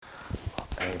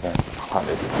Amen.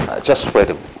 Hallelujah. I just read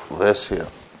a verse here.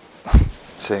 It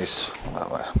says,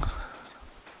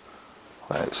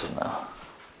 where is it now?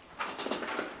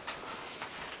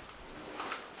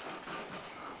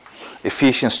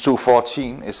 Ephesians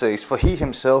 2:14, it says, for he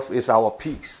himself is our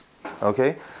peace.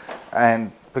 Okay?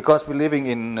 And because we're living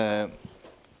in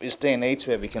this day and age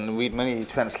where we can read many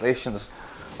translations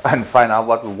and find out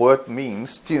what the word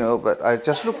means, but I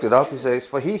just looked it up. It says,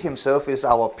 for he himself is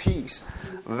our peace.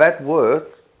 That word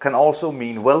can also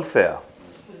mean welfare.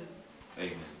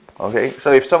 Amen. Okay?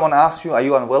 So if someone asks you, are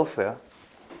you on welfare?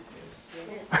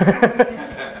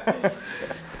 Yes.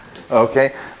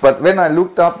 Okay? But when I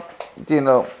looked up,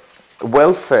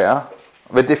 welfare,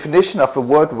 the definition of the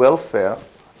word welfare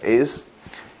is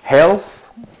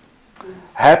health,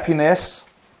 happiness,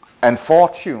 and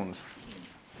fortunes.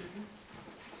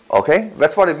 Okay?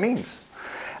 That's what it means.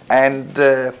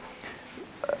 And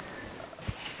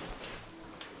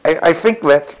I think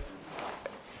that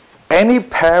any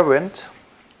parent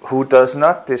who does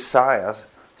not desire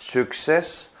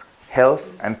success,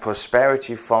 health, and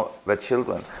prosperity for their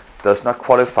children does not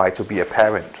qualify to be a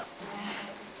parent.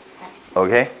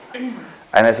 Okay?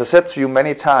 And as I said to you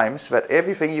many times, that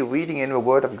everything you're reading in the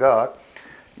Word of God,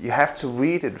 you have to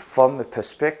read it from the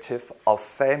perspective of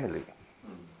family.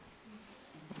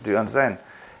 Do you understand?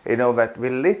 That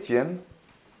religion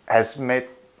has made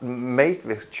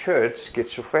the church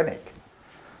schizophrenic.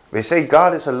 They say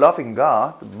God is a loving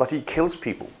God, but he kills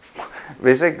people.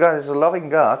 They say God is a loving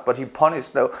God, but he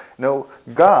punishes. No,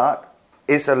 God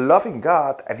is a loving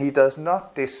God, and he does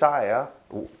not desire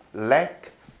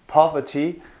lack,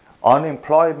 poverty,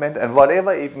 unemployment, and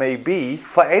whatever it may be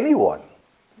for anyone.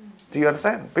 Do you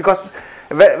understand? Because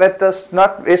that does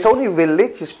not, it's only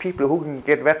religious people who can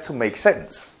get that to make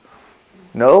sense.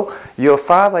 No, your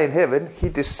Father in heaven, he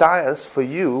desires for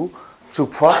you to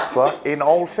prosper in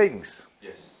all things.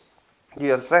 Yes.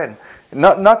 You understand?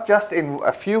 Not just in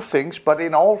a few things, but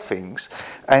in all things.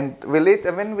 And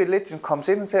when religion comes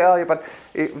in and say, but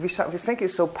we think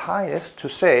it's so pious to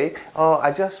say,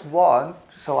 I just want,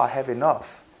 so I have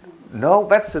enough. No,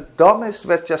 that's the dumbest.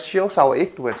 That just shows our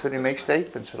ignorance when we make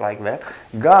statements like that.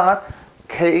 God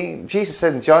came, Jesus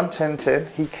said in John 10:10,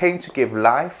 he came to give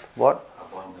life, what?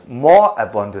 More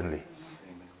abundantly.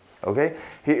 Okay?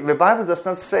 The Bible does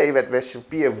not say that there should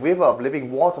be a river of living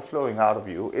water flowing out of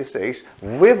you. It says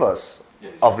rivers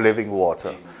of living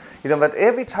water. That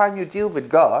every time you deal with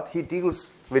God, he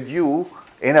deals with you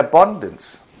in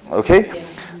abundance. Okay?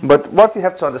 But what we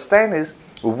have to understand is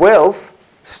wealth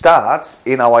starts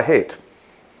in our head.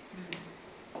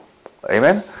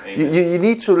 Amen? You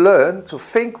need to learn to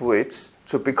think rich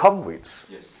to become rich.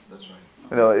 Yes, that's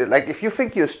right. Like if you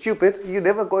think you're stupid, you're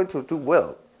never going to do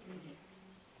well.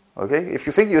 Okay? If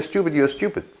you think you're stupid, you're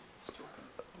stupid.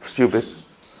 Stupid.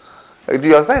 Do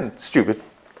you understand? Stupid.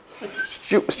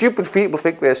 Stupid people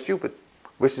think they're stupid,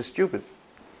 which is stupid.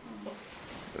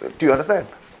 Do you understand?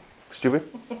 Stupid?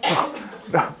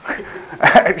 No.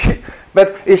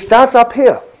 But it starts up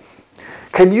here.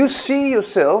 Can you see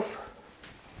yourself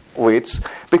rich?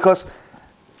 Because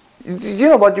you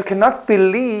know what? You cannot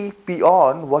believe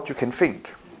beyond what you can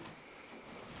think.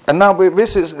 And now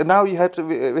this is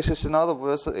another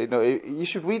verse. You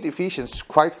should read Ephesians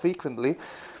quite frequently.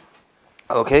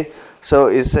 Okay, so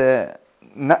this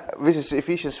is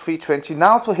Ephesians 3:20.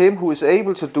 Now to him who is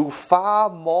able to do far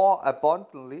more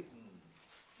abundantly.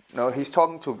 No, he's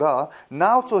talking to God.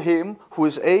 Now to him who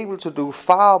is able to do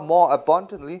far more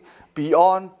abundantly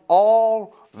beyond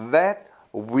all that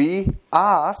we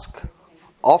ask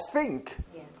or think.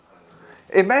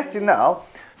 Imagine now.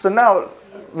 So now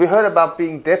we heard about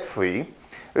being debt free.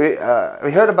 We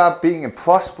heard about being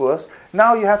prosperous.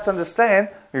 Now you have to understand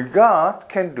God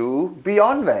can do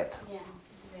beyond that.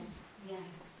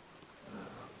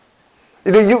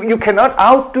 You cannot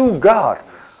outdo God.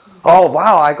 Oh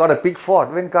wow, I got a big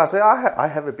Ford. When God says, I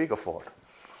have a bigger Ford.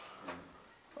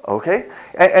 Okay?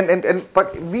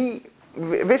 But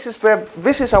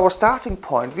this is our starting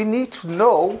point. We need to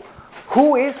know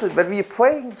who is it that we are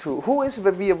praying to? Who is it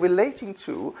that we are relating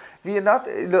to? We are not,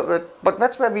 but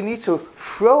that's where we need to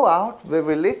throw out the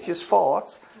religious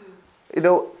thoughts.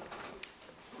 The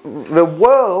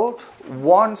world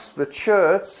wants the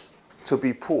church to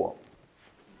be poor.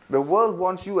 The world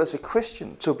wants you as a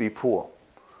Christian to be poor.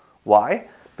 Why?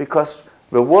 Because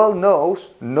the world knows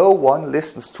no one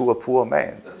listens to a poor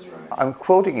man. That's right. I'm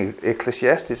quoting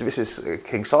Ecclesiastes. This is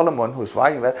King Solomon who's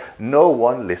writing that. No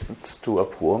one listens to a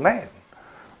poor man.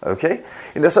 Okay?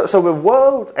 So the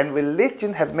world and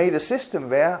religion have made a system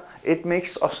where it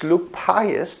makes us look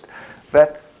pious,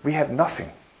 but we have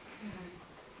nothing.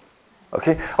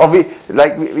 Okay, or we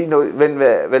know when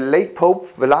the late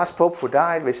Pope, the last Pope who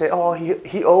died, they say, oh,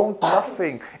 he owned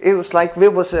nothing. It was like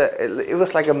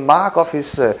a mark of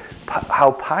his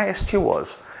how pious he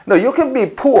was. No, you can be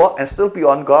poor and still be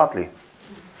ungodly.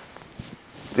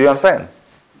 Do you understand?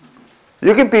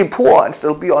 You can be poor and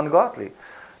still be ungodly,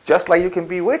 just like you can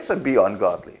be rich and be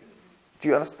ungodly. Do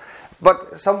you understand?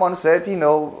 But someone said,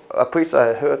 a preacher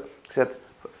I heard said,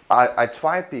 I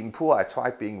tried being poor, I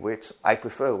tried being rich. I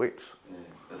prefer rich.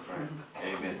 That's right.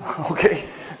 Amen. Okay,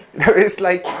 it's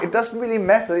like it doesn't really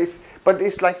matter but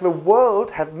it's like the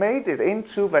world have made it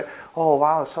into that. Oh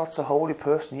wow, such a holy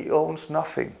person, he owns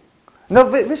nothing. No,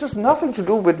 this has nothing to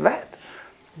do with that.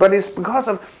 But it's because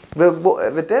of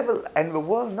the devil and the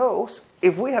world knows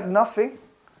if we have nothing,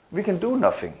 we can do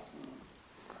nothing.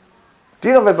 Do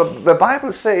you know the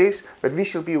Bible says that we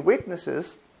shall be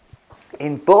witnesses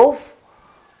in both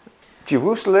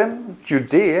Jerusalem,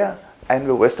 Judea, and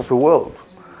the rest of the world.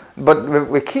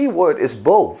 But the key word is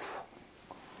both.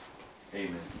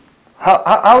 Amen.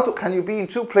 How can you be in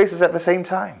two places at the same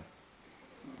time?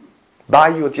 By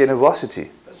your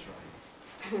generosity. That's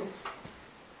right.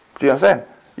 Do you understand?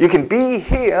 You can be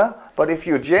here, but if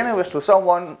you're generous to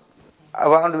someone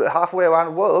halfway around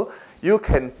the world, you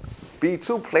can be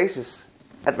two places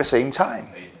at the same time.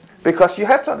 Amen. Because you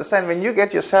have to understand, when you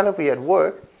get your salary at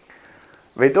work,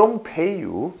 they don't pay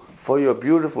you for your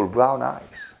beautiful brown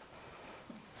eyes.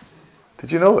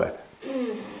 Did you know that?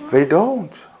 They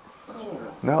don't.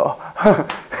 No.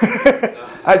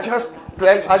 I just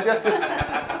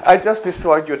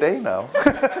destroyed your day now.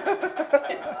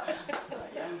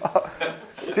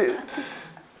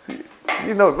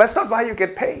 That's not why you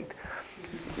get paid.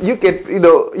 You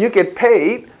get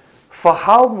paid for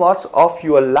how much of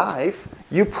your life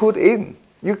you put in.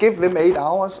 You give them 8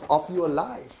 hours of your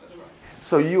life.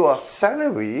 So your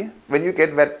salary, when you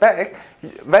get that back,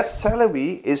 that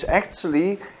salary is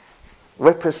actually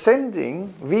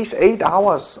representing these 8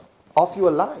 hours of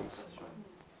your life.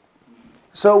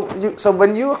 So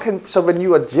when you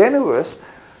are generous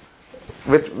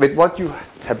with what you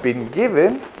have been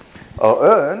given or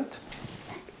earned,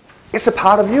 it's a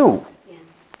part of you.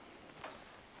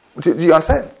 Do you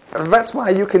understand? That's why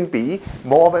you can be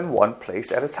more than one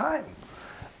place at a time,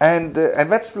 and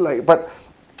that's like. But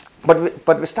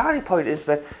the starting point is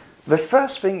that the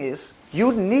first thing is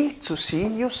you need to see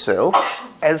yourself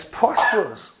as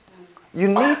prosperous. You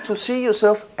need to see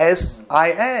yourself as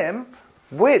I am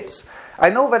with. I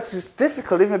know that's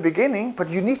difficult in the beginning, but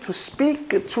you need to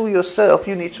speak to yourself.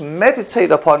 You need to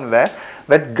meditate upon that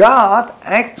God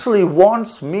actually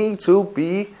wants me to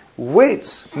be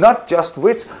rich, not just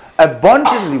rich,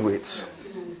 abundantly rich.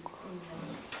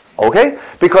 Okay?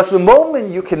 Because the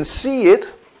moment you can see it,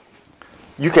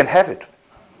 you can have it.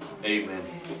 Amen.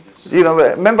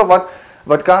 Remember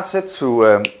what God said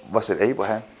to, was it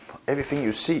Abraham? Everything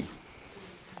you see.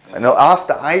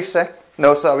 After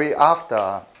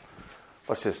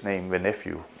what's his name, the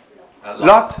nephew?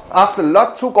 Lot. After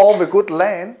Lot took all the good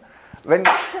land, when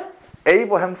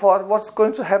Abraham thought, what's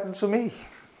going to happen to me?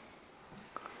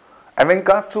 And when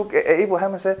God took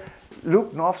Abraham and said,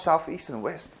 look north, south, east, and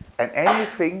west, and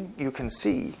anything you can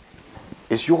see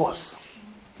is yours.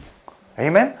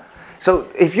 Amen? So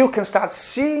if you can start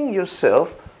seeing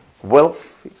yourself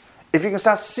wealthy, if you can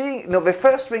start seeing, the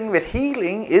first thing with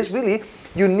healing is really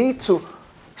you need to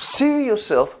see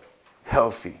yourself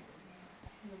healthy.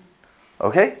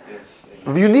 Okay?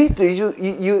 You need to,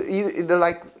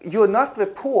 you're not the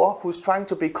poor who's trying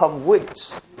to become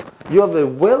rich. You're the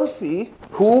wealthy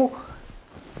who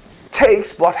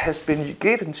takes what has been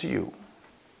given to you.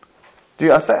 Do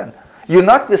you understand? You're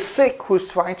not the sick who's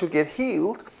trying to get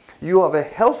healed. You are the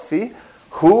healthy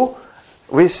who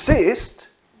resist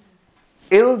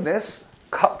illness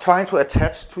trying to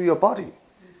attach to your body.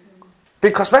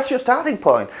 Because that's your starting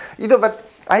point. But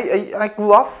I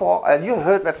grew up and you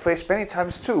heard that phrase many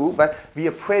times too, that we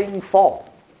are praying for.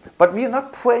 But we are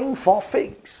not praying for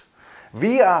things.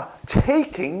 We are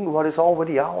taking what is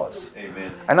already ours.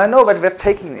 Amen. And I know that we're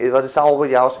taking what is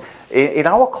already ours. In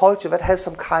our culture, that has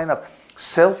some kind of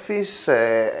selfish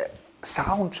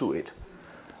sound to it.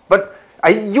 But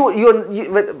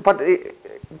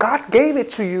God gave it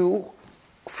to you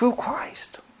through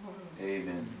Christ.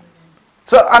 Amen.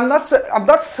 So I'm not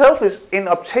selfish in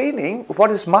obtaining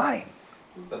what is mine.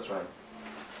 That's right.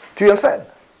 Do you understand?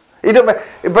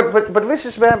 But this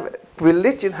is where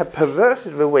religion has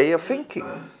perverted the way of thinking.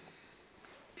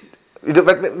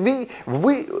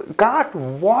 God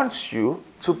wants you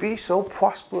to be so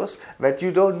prosperous that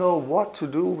you don't know what to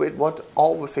do with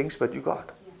all the things that you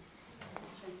got.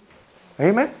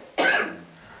 Amen?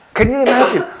 Can you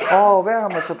imagine? Oh, where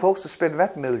am I supposed to spend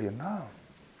that million? No.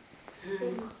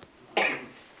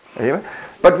 Amen?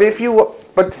 But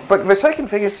the second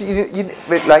thing is,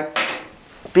 like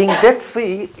being debt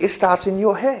free, it starts in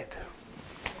your head.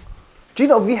 Do you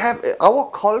know our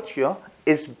culture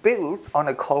is built on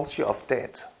a culture of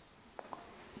debt.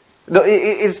 No,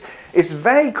 it's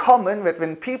very common that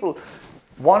when people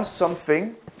want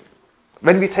something,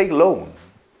 when we take loan,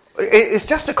 it's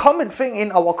just a common thing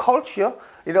in our culture.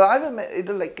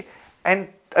 And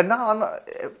now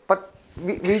but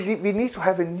we need to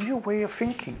have a new way of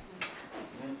thinking.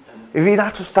 We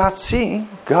have to start seeing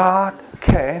God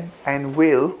can and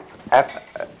will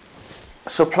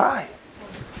supply.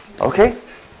 Okay?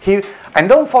 And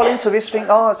don't fall into this thing.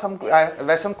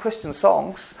 There's some Christian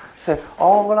songs say,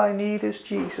 all I need is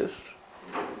Jesus.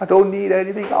 I don't need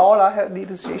anything. All I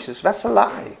need is Jesus. That's a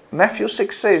lie. Matthew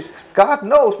 6 says, God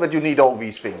knows that you need all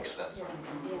these things.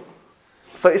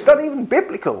 So it's not even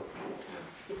biblical.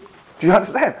 Do you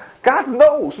understand? God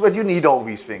knows that you need all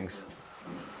these things.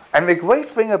 And the great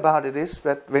thing about it is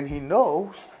that when He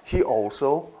knows, He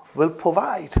also will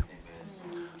provide.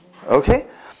 Okay?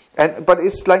 But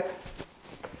it's like,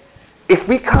 if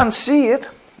we can't see it,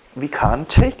 we can't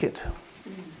take it.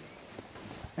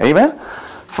 Amen?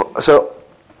 So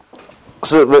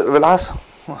the last...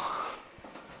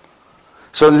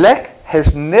 So lack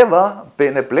has never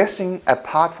been a blessing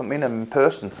apart from in a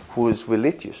person who is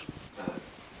religious.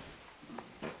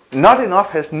 Not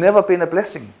enough has never been a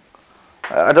blessing.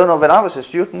 I don't know, when I was a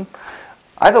student,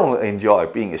 I don't enjoy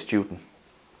being a student.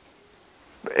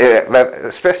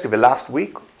 Especially the last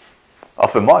week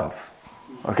of the month.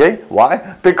 Okay?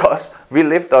 Why? Because we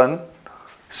lived on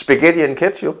spaghetti and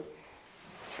ketchup.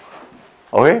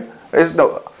 Okay?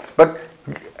 But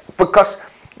because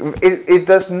it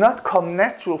does not come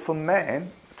natural for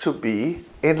man to be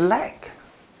in lack.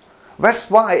 That's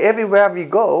why everywhere we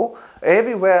go,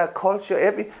 everywhere culture,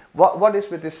 what is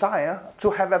the desire? To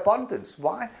have abundance.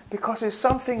 Why? Because it's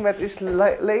something that is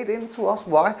laid into us.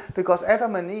 Why? Because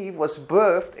Adam and Eve was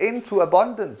birthed into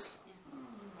abundance.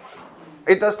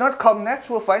 It does not come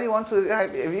natural for anyone to,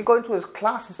 if you go into his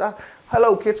class and say,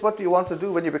 hello kids, what do you want to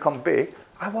do when you become big?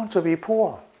 I want to be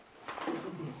poor.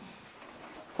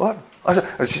 What? I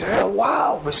said, oh,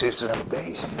 wow, this is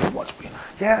amazing.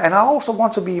 Yeah, and I also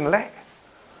want to be in lack.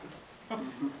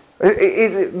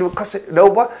 Because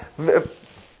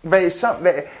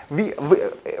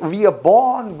we are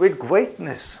born with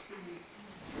greatness,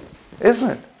 isn't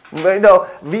it?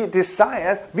 We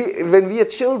desire. When we are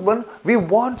children, we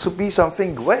want to be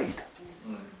something great.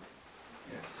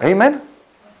 Amen.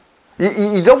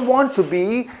 You don't want to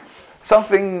be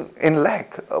something in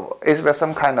lack. Is there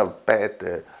some kind of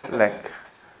bad lack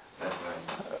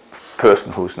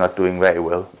person who's not doing very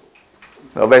well?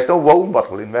 No, there's no role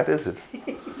model in that, is it?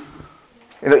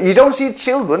 You don't see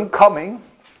children coming.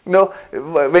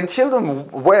 When children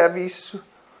wear these,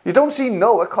 you don't see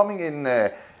Noah coming in.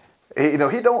 He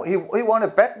won a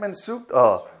Batman suit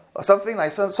or something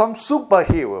like some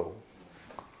superhero.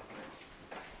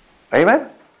 Amen.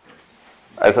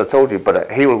 As I told you,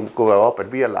 but he will grow up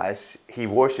and realize he's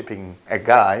worshipping a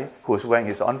guy who's wearing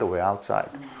his underwear outside.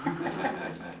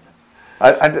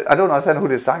 I don't understand who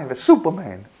designed the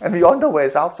Superman, and the underwear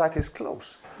is outside his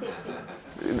clothes.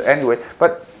 Anyway,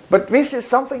 but this is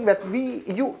something that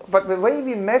but the way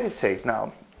we meditate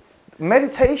now,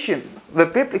 meditation, the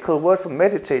biblical word for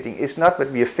meditating is not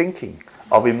that we are thinking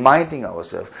or reminding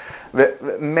ourselves.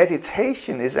 The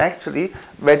meditation is actually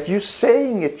that you're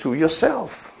saying it to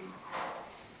yourself.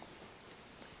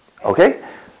 Okay?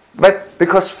 But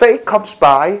because faith comes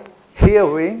by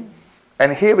hearing,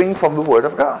 and hearing from the Word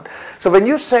of God. So when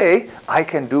you say, I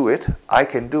can do it,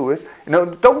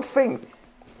 don't think,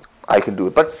 I can do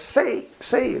it, but say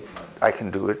it, I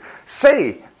can do it.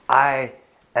 Say, I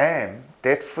am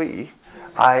debt-free,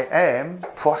 I am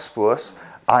prosperous,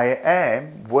 I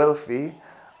am wealthy,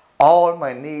 all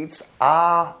my needs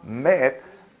are met.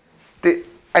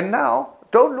 And now,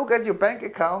 don't look at your bank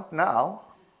account now.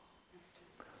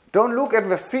 Don't look at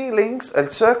the feelings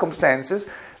and circumstances.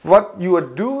 What you are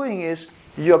doing is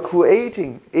you're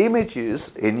creating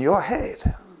images in your head.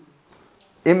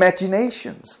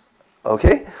 Imaginations.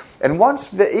 Okay? And once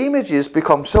the images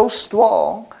become so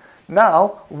strong,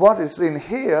 now what is in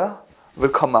here will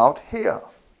come out here.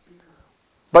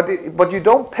 But you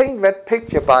don't paint that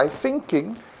picture by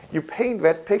thinking. You paint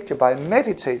that picture by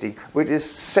meditating, which is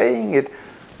saying it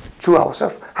to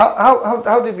ourselves.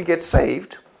 How did we get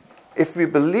saved? If we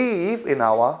believe in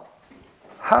our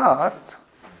heart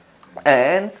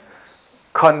and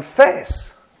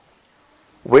confess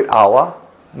with our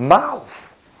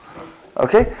mouth.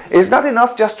 Okay? It's not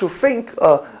enough just to think,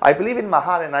 I believe in my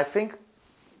heart and I think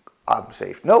I'm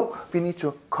saved. No, we need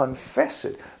to confess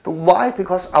it. But why?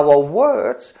 Because our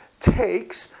words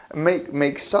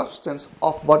make substance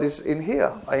of what is in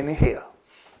here. Amen.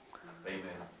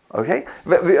 Okay?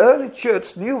 The early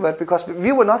church knew that because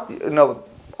we were not,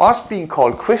 us being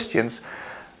called Christians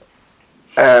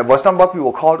was not what we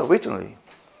were called originally.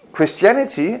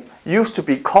 Christianity used to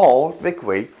be called the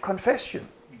Great Confession.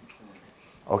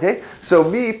 Okay? So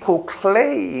we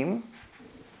proclaim,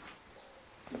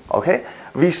 okay?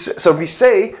 We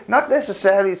say, not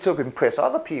necessarily to impress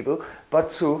other people, but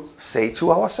to say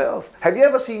to ourselves. Have you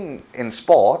ever seen in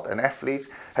sport and athletes,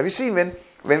 have you seen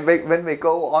when they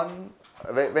go on,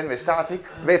 when they're starting,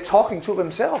 they're talking to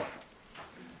themselves?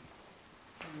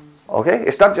 Okay?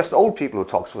 It's not just old people who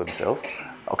talk to themselves.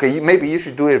 Okay, maybe you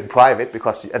should do it in private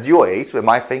because at your age, they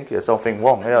might think there's something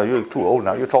wrong. Yeah, you're too old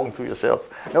now. You're talking to yourself.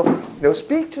 No,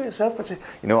 speak to yourself and say,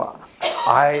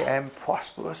 I am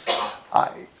prosperous.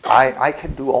 I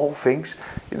can do all things.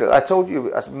 I told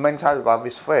you as many times about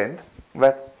this friend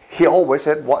that he always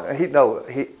said,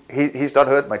 he's not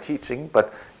heard my teaching,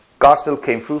 but God still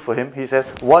came through for him. He said,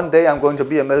 one day I'm going to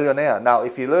be a millionaire. Now,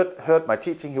 if he heard my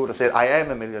teaching, he would have said, I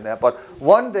am a millionaire. But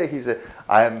one day he said,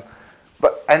 I am.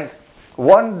 And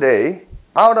one day,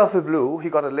 out of the blue, he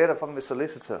got a letter from the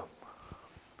solicitor.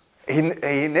 He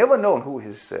never known who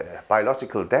his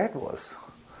biological dad was.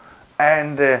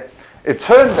 And it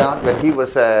turned out that he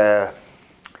was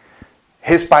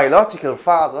his biological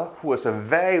father, who was a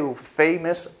very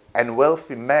famous and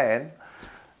wealthy man,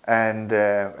 and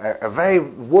a very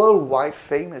worldwide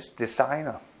famous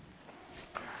designer.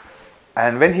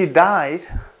 And when he died,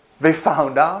 they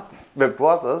found out, the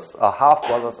brothers or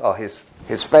half-brothers or his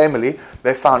family,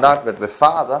 they found out that the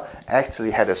father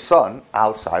actually had a son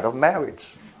outside of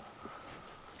marriage.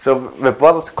 So the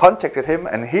brothers contacted him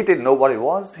and he didn't know what it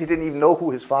was. He didn't even know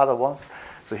who his father was.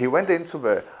 So he went into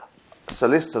the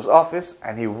solicitor's office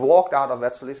and he walked out of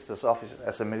that solicitor's office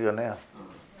as a millionaire.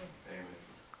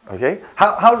 Okay?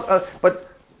 But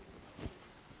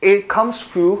it comes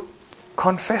through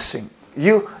confessing.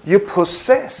 You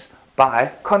possess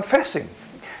by confessing.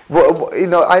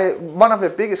 One of the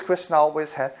biggest questions I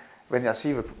always had when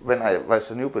I was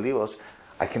a new believer was,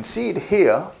 I can see it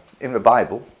here in the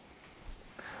Bible,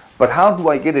 but how do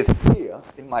I get it here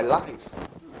in my life?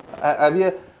 I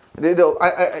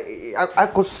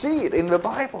could see it in the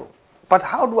Bible, but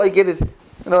how do I get it?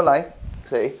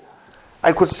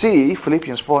 I could see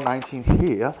Philippians 4:19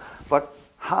 here, but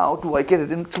how do I get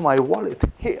it into my wallet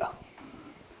here?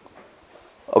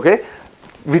 Okay,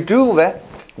 we do that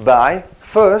by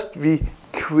first we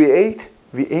create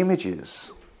the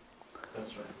images.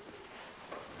 That's right.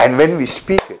 And when we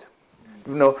speak it,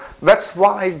 that's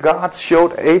why God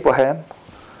showed Abraham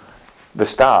the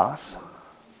stars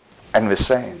and the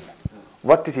sand.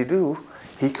 What did he do?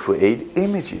 He created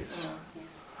images.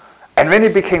 And when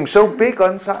it became so big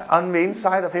on the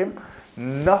inside of him,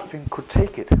 nothing could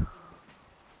take it.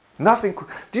 Nothing could.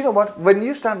 Do you know what? When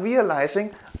you start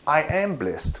realizing, I am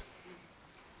blessed.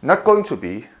 Not going to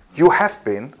be. You have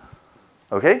been.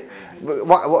 Okay?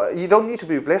 You don't need to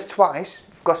be blessed twice,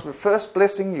 because the first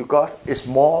blessing you got is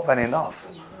more than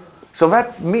enough. So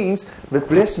that means the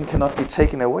blessing cannot be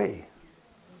taken away.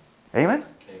 Amen?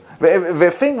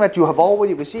 The thing that you have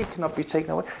already received cannot be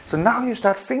taken away. So now you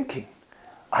start thinking,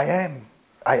 I am.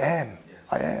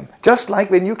 Just like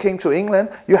when you came to England,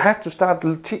 you had to start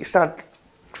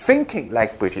thinking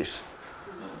like British.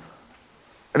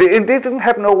 It didn't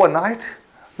happen overnight.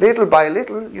 Little by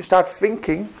little, you start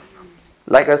thinking,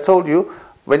 like I told you,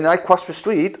 when I cross the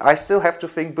street, I still have to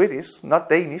think British, not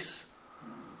Danish.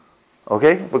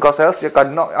 Okay? Because else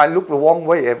I look the wrong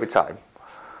way every time.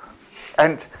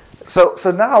 And so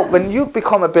now, when you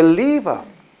become a believer,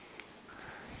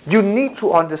 you need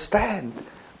to understand,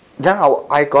 now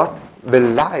I got the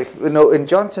life. In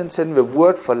John 10:10, the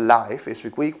word for life is the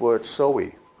Greek word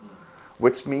zoe,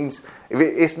 which means,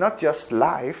 it's not just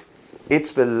life,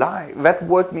 it's the life. That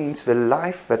word means the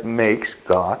life that makes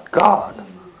God God.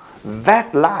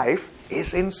 That life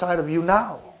is inside of you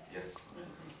now. Yes.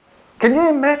 Can you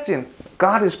imagine?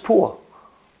 God is poor.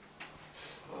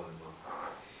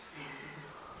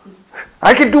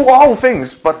 I can do all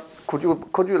things, but could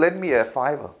you lend me a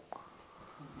 $5?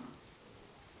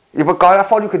 Yeah, but God, I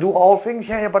thought you could do all things.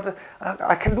 Yeah, but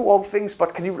I can do all things,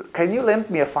 but can you lend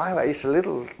me a $5? It's a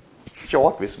little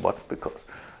short this month because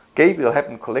Gabriel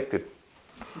hadn't collected.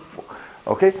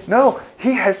 Okay? No,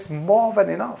 he has more than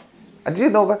enough. And do you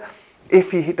know that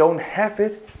if he don't have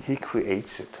it, he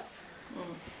creates it.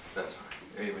 That's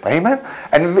right. Amen.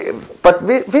 And but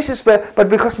this is where, but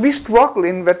because we struggle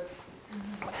in that,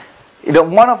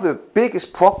 One of the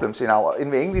biggest problems in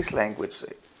the English language,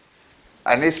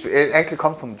 and it actually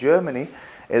comes from Germany,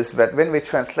 is that when we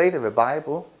translated the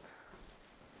Bible,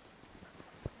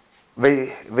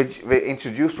 they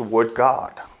introduced the word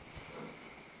God.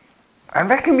 And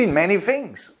that can mean many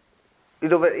things.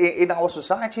 In our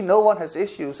society, no one has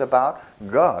issues about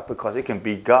God, because it can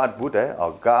be God Buddha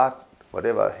or God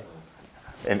whatever.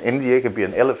 In India, it can be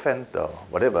an elephant or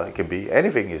whatever. It can be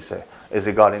anything is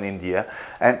a God in India.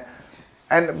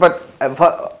 But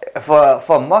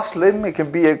for Muslim, it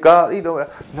can be a God.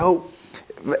 No,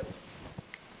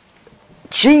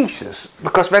 Jesus,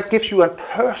 because that gives you a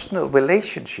personal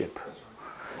relationship.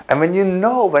 And when you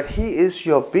know that He is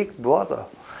your big brother,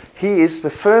 He is the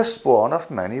firstborn of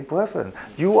many brethren.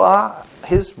 You are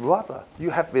His brother. You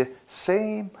have the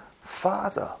same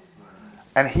Father.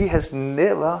 And He has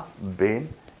never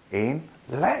been in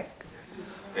lack.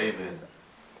 Amen.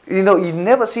 You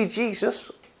never see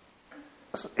Jesus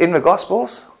in the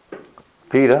Gospels.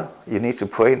 Peter, you need to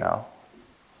pray now.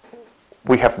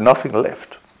 We have nothing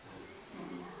left.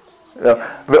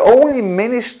 The only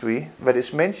ministry that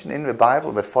is mentioned in the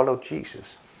Bible that followed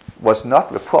Jesus was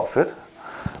not the prophet,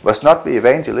 was not the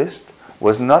evangelist,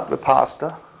 was not the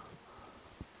pastor.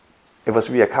 It was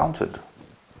the accountant.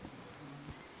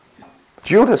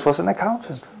 Judas was an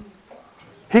accountant.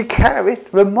 He carried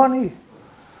the money.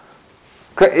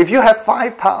 If you have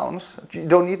 £5, you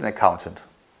don't need an accountant.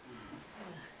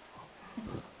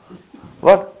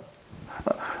 What?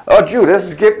 Oh,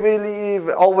 Judas, give me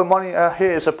all the money.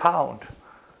 Here is £1.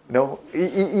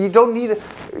 You don't need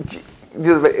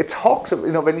it talks.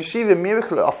 When you see the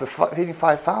miracle of the feeding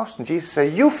 5,000, Jesus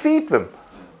says, "You feed them."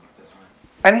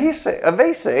 And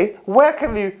they say, "Where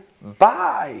can we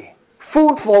buy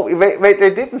food for?" They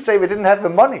didn't say they didn't have the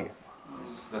money.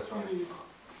 That's right.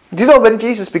 Do you know when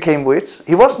Jesus became rich?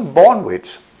 He wasn't born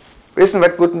rich. Isn't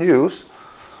that good news?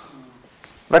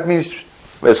 That means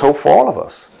there's hope for all of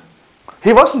us.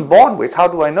 He wasn't born rich. How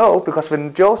do I know? Because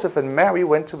when Joseph and Mary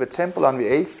went to the temple on the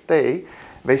 8th day,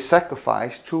 they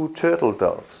sacrificed 2 turtle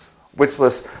doves, which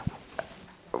was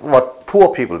what poor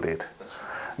people did.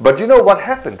 But you know what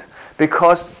happened?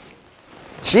 Because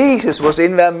Jesus was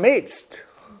in their midst.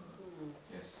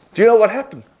 Yes. Do you know what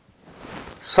happened?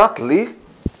 Suddenly,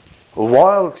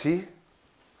 royalty,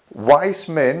 wise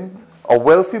men, or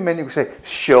wealthy men, you could say,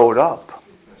 showed up.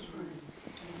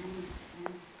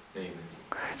 Amen.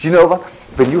 Do you know what?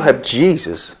 When you have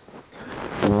Jesus,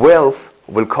 wealth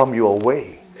will come your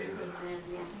way.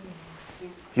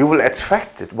 You will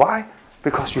attract it. Why?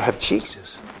 Because you have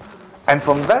Jesus. And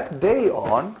from that day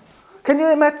on, can you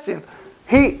imagine?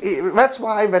 That's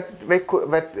why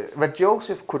that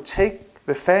Joseph could take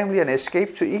the family and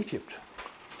escape to Egypt.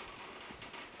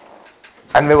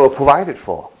 And they were provided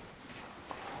for.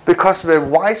 Because the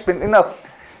wise men,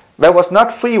 there was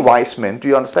not 3 wise men, do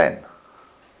you understand?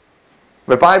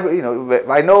 The Bible,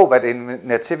 I know that in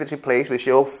Nativity Place we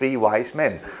show 3 wise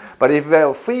men. But if there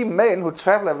were 3 men who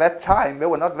traveled at that time, they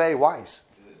were not very wise.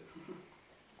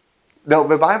 No,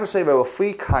 the Bible says there were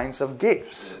 3 kinds of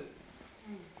gifts.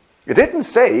 It didn't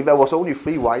say there was only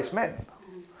 3 wise men.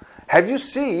 Have you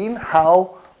seen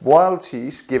how royalty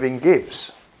is giving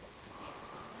gifts?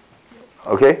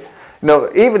 Okay?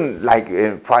 Even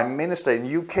like Prime Minister in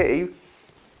UK,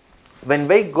 when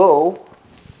they go,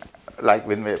 like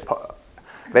when there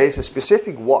is a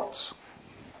specific watch,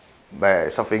 there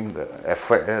is something, a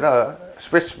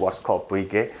Swiss watch called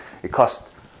Breguet. It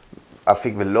costs, I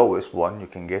think the lowest one you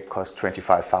can get costs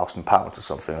 £25,000 or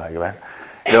something like that.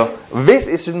 This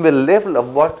is in the level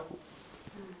of what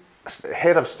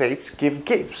head of states give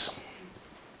gifts.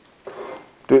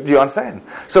 Do you understand?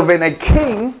 So when a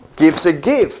king gives a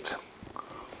gift,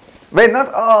 they're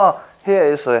not, here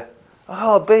is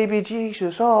baby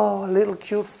Jesus, a little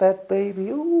cute fat baby.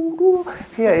 Ooh.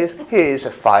 Here is a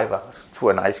 $5 to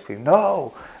an ice cream.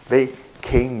 No, they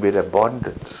came with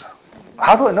abundance.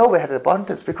 How do I know they had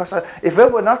abundance? Because if they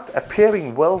were not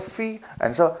appearing wealthy,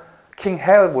 and so King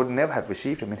Herod would never have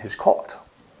received them in his court.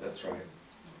 That's right.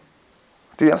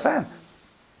 Do you understand?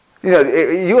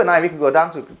 You and I, we can go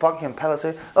down to Buckingham Palace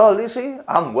and say, "Oh, Lizzie,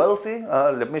 I'm wealthy.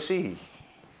 Let me see."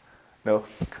 No,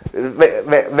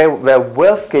 their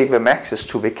wealth gave them access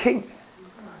to the king.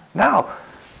 Now,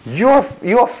 your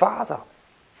father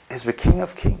is the King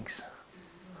of Kings.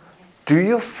 Do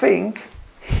you think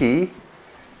he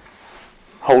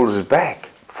holds back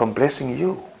from blessing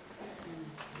you?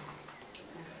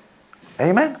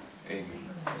 Amen?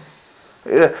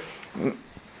 Amen.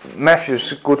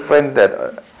 Matthew's good friend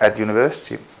at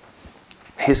university,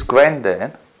 his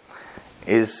granddad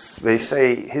they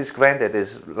say his granddad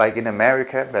is like in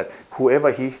America, that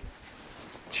whoever he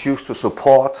chooses to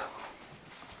support,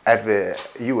 at the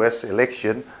US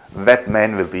election, that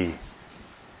man will be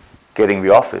getting the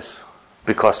office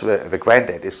because the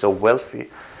granddad is so wealthy.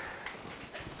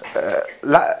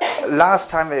 Last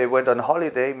time we went on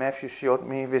holiday, Matthew showed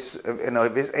me this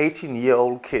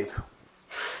 18-year-old kid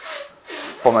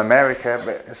from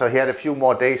America. So he had a few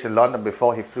more days in London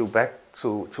before he flew back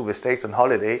to the States on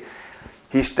holiday.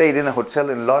 He stayed in a hotel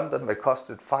in London that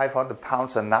costed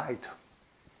 £500 a night.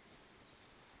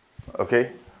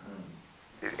 Okay?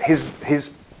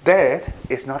 His dad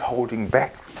is not holding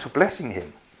back to blessing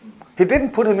him. He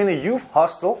didn't put him in a youth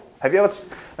hostel. Have you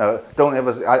ever? Don't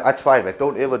ever. I tried that.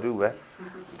 Don't ever do that.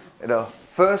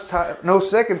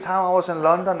 Second time I was in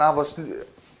London, that was when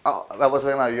I was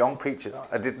a young preacher.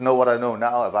 I didn't know what I know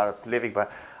now about living,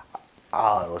 but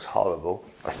it was horrible.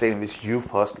 I stayed in this youth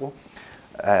hostel,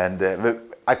 and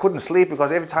I couldn't sleep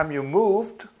because every time you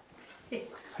moved,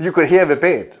 you could hear the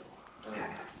bed.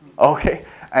 Okay,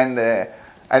 and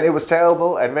it was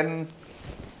terrible. And then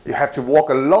you have to walk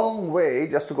a long way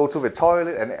just to go to the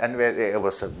toilet, and it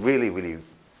was really, really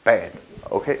bad.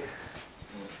 Okay,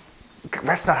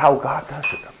 that's not how God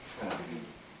does it.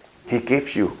 He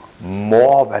gives you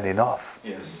more than enough.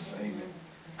 Yes. Amen.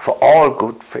 For all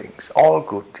good things, all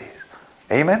good deeds.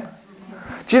 Amen?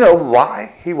 Do you know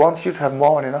why He wants you to have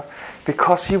more than enough?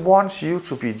 Because He wants you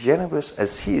to be generous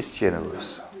as He is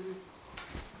generous.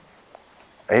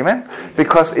 Amen?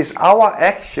 Because it's our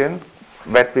action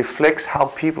that reflects how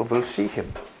people will see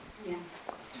Him. Yeah.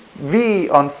 We,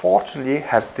 unfortunately,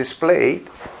 have displayed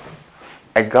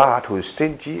a God who is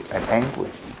stingy and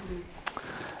angry.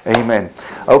 Amen.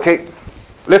 Okay,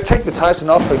 let's take the tithes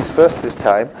and offerings first this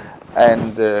time.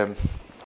 And